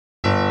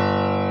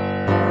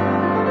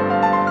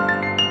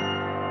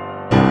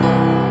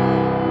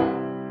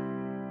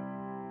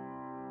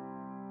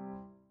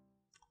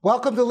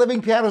Welcome to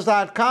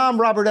LivingPianos.com.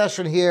 Robert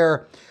Estrin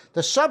here.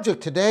 The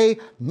subject today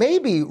may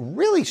be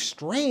really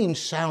strange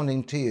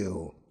sounding to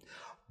you.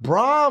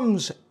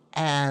 Brahms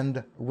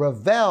and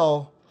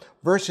Ravel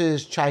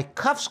versus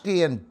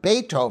Tchaikovsky and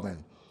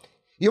Beethoven.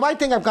 You might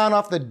think I've gone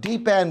off the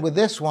deep end with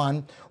this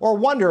one, or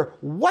wonder,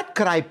 what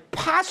could I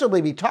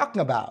possibly be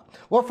talking about?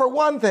 Well, for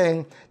one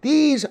thing,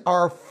 these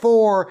are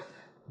four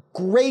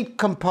great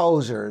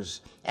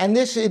composers. And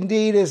this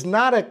indeed is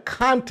not a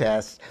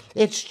contest.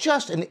 It's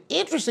just an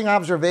interesting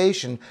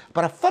observation,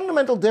 but a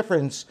fundamental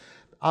difference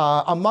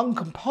among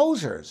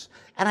composers.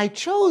 And I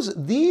chose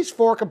these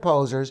four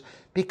composers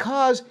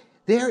because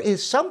there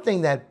is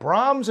something that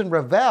Brahms and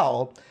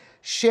Ravel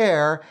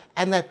share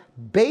and that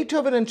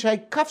Beethoven and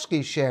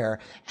Tchaikovsky share.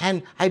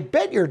 And I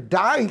bet you're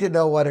dying to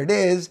know what it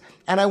is.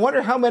 And I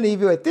wonder how many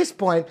of you at this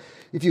point,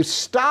 if you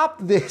stop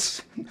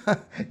this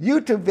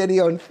YouTube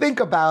video and think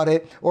about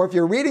it, or if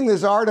you're reading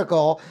this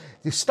article,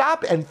 you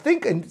stop and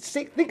think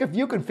if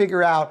you can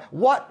figure out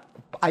what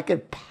I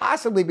could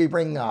possibly be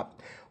bringing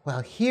up.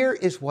 Well, here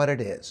is what it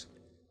is.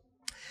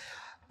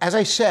 As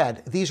I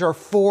said, these are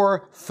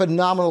four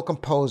phenomenal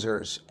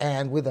composers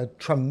and with a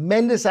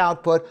tremendous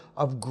output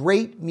of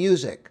great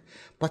music.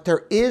 But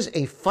there is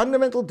a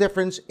fundamental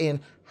difference in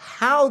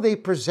how they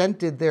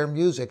presented their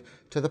music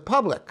to the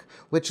public,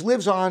 which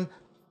lives on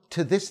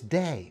to this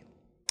day.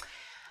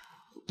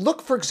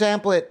 Look, for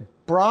example,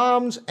 at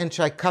Brahms and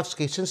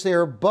Tchaikovsky, since they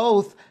are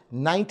both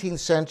 19th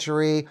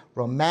century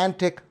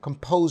romantic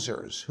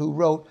composers who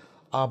wrote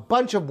a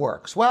bunch of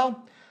works.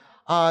 Well,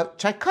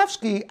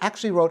 Tchaikovsky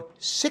actually wrote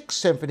 6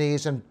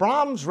 symphonies and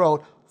Brahms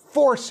wrote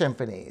 4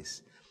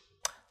 symphonies.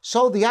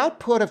 So the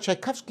output of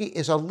Tchaikovsky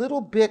is a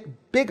little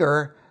bit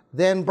bigger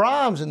than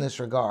Brahms in this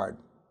regard.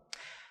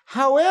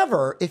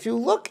 However, if you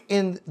look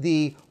in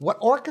what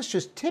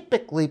orchestras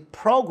typically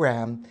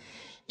program,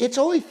 it's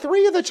only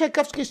 3 of the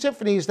Tchaikovsky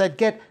symphonies that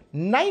get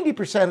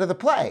 90% of the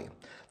play.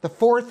 The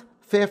 4th,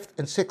 5th,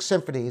 and 6th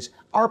symphonies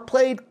are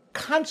played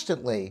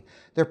constantly.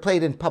 They're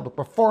played in public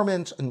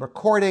performance and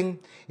recording.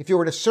 If you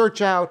were to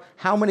search out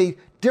how many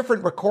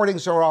different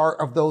recordings there are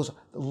of those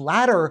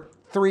latter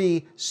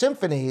 3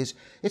 symphonies,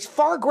 it's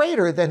far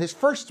greater than his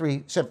first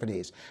 3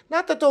 symphonies.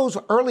 Not that those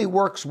early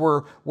works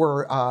were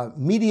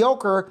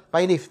mediocre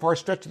by any far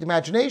stretch of the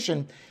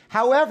imagination.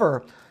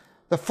 However,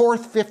 the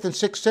 4th, 5th, and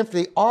 6th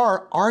symphony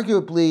are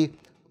arguably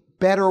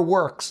better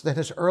works than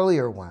his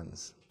earlier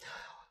ones.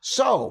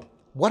 So,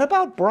 what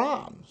about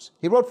Brahms?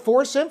 He wrote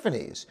 4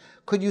 symphonies.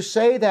 Could you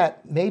say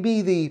that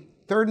maybe the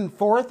 3rd and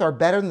 4th are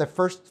better than the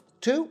first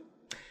 2?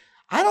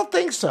 I don't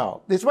think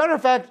so. As a matter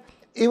of fact,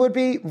 it would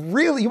be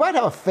really, you might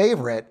have a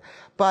favorite,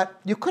 but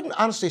you couldn't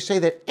honestly say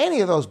that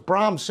any of those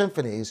Brahms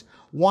symphonies,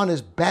 one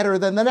is better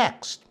than the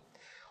next.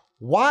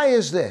 Why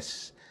is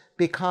this?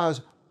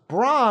 Because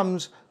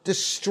Brahms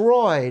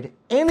destroyed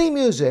any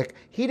music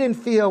he didn't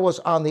feel was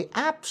on the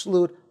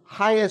absolute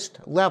highest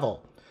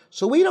level.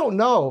 So we don't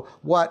know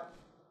what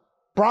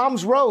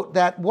Brahms wrote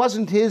that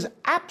wasn't his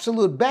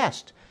absolute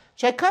best.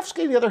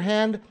 Tchaikovsky, on the other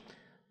hand,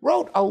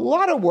 wrote a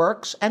lot of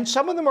works, and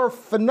some of them are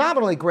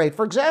phenomenally great.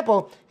 For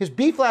example, his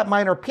B-flat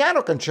minor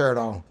piano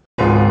concerto.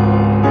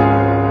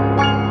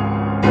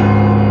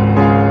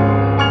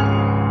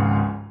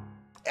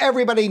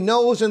 Everybody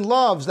knows and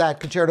loves that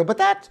concerto, but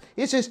that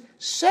is his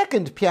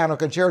 2nd piano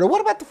concerto.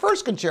 What about the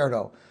 1st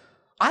concerto?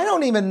 I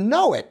don't even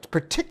know it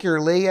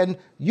particularly, and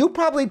you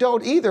probably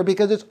don't either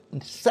because it's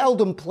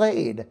seldom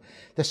played.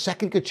 The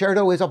 2nd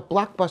concerto is a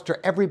blockbuster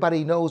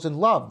everybody knows and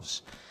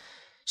loves.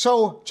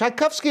 So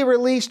Tchaikovsky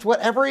released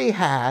whatever he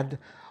had,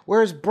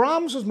 whereas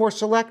Brahms was more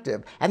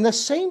selective. And the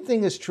same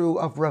thing is true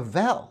of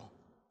Ravel.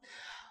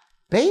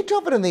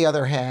 Beethoven, on the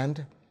other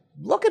hand,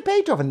 look at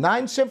Beethoven,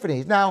 9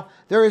 symphonies. Now,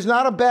 there is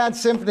not a bad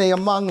symphony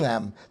among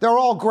them. They're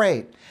all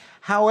great.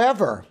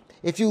 However,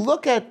 if you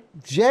look at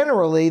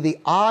generally the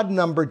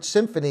odd-numbered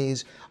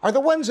symphonies are the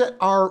ones that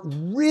are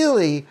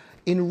really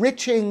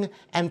enriching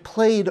and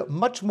played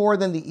much more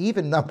than the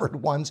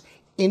even-numbered ones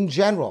in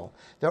general.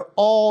 They're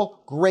all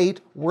great,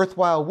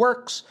 worthwhile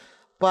works,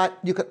 but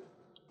you could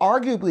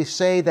arguably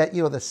say that, the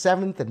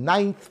 7th and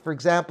 9th, for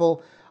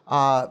example,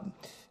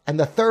 and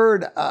the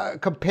 3rd,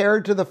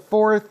 compared to the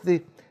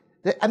 4th,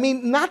 I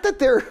mean, not that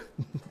they're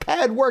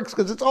bad works,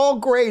 because it's all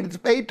great, it's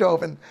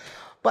Beethoven,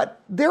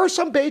 but there are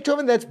some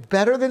Beethoven that's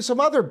better than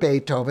some other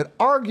Beethoven,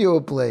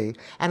 arguably,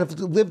 and have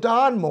lived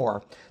on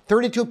more.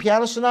 32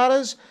 piano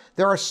sonatas,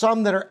 there are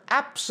some that are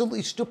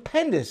absolutely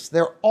stupendous.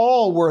 They're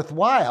all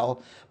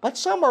worthwhile, but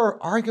some are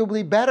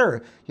arguably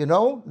better. The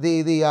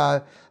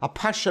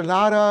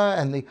Appassionata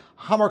and the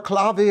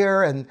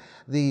Hammerklavier and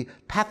the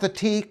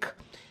Pathétique.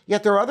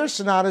 Yet there are other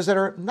sonatas that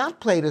are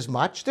not played as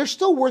much. They're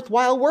still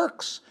worthwhile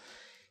works.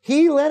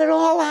 He let it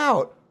all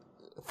out,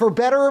 for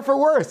better or for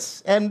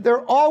worse, and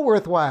they're all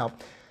worthwhile.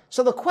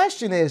 So the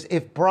question is,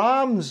 if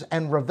Brahms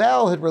and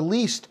Ravel had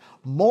released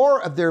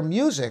more of their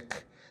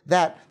music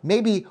that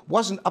maybe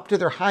wasn't up to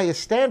their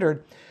highest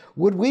standard,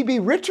 would we be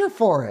richer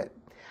for it?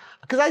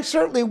 Because I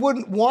certainly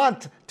wouldn't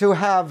want to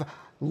have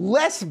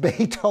less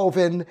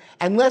Beethoven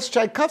and less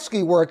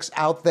Tchaikovsky works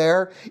out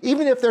there,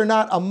 even if they're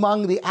not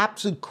among the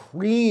absolute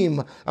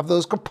cream of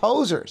those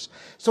composers.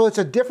 So it's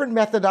a different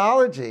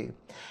methodology.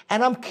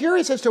 And I'm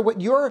curious as to what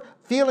your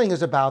feeling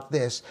is about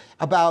this,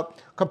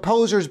 about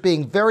composers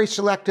being very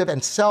selective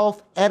and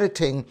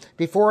self-editing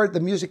before the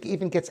music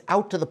even gets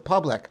out to the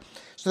public,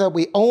 so that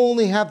we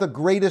only have the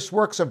greatest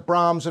works of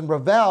Brahms and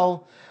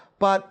Ravel.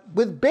 But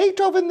with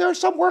Beethoven, there are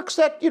some works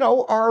that,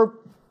 are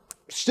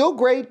still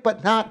great,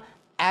 but not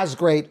as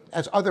great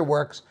as other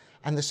works.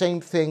 And the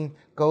same thing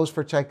goes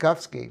for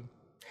Tchaikovsky.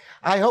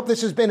 I hope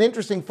this has been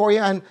interesting for you.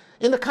 And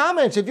in the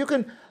comments, if you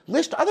can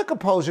list other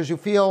composers you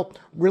feel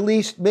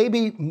released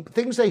maybe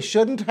things they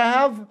shouldn't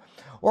have,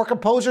 or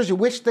composers you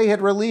wish they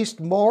had released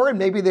more and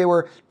maybe they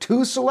were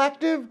too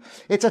selective.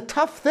 It's a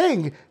tough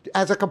thing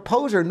as a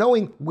composer,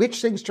 knowing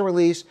which things to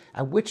release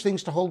and which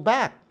things to hold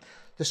back.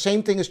 The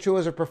same thing is true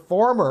as a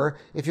performer.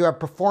 If you have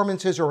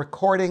performances or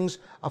recordings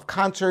of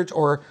concerts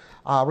or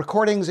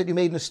recordings that you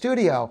made in the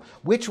studio,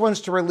 which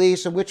ones to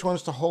release and which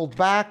ones to hold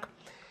back.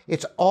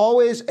 It's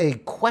always a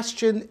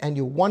question and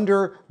you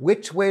wonder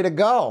which way to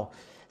go.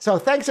 So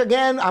thanks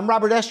again. I'm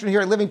Robert Estrin here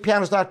at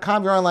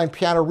livingpianos.com, your online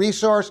piano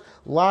resource.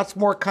 Lots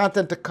more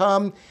content to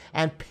come.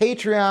 And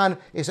Patreon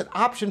is an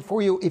option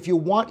for you if you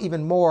want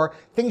even more,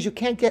 things you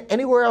can't get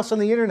anywhere else on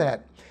the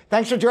internet.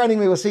 Thanks for joining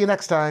me. We'll see you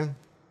next time.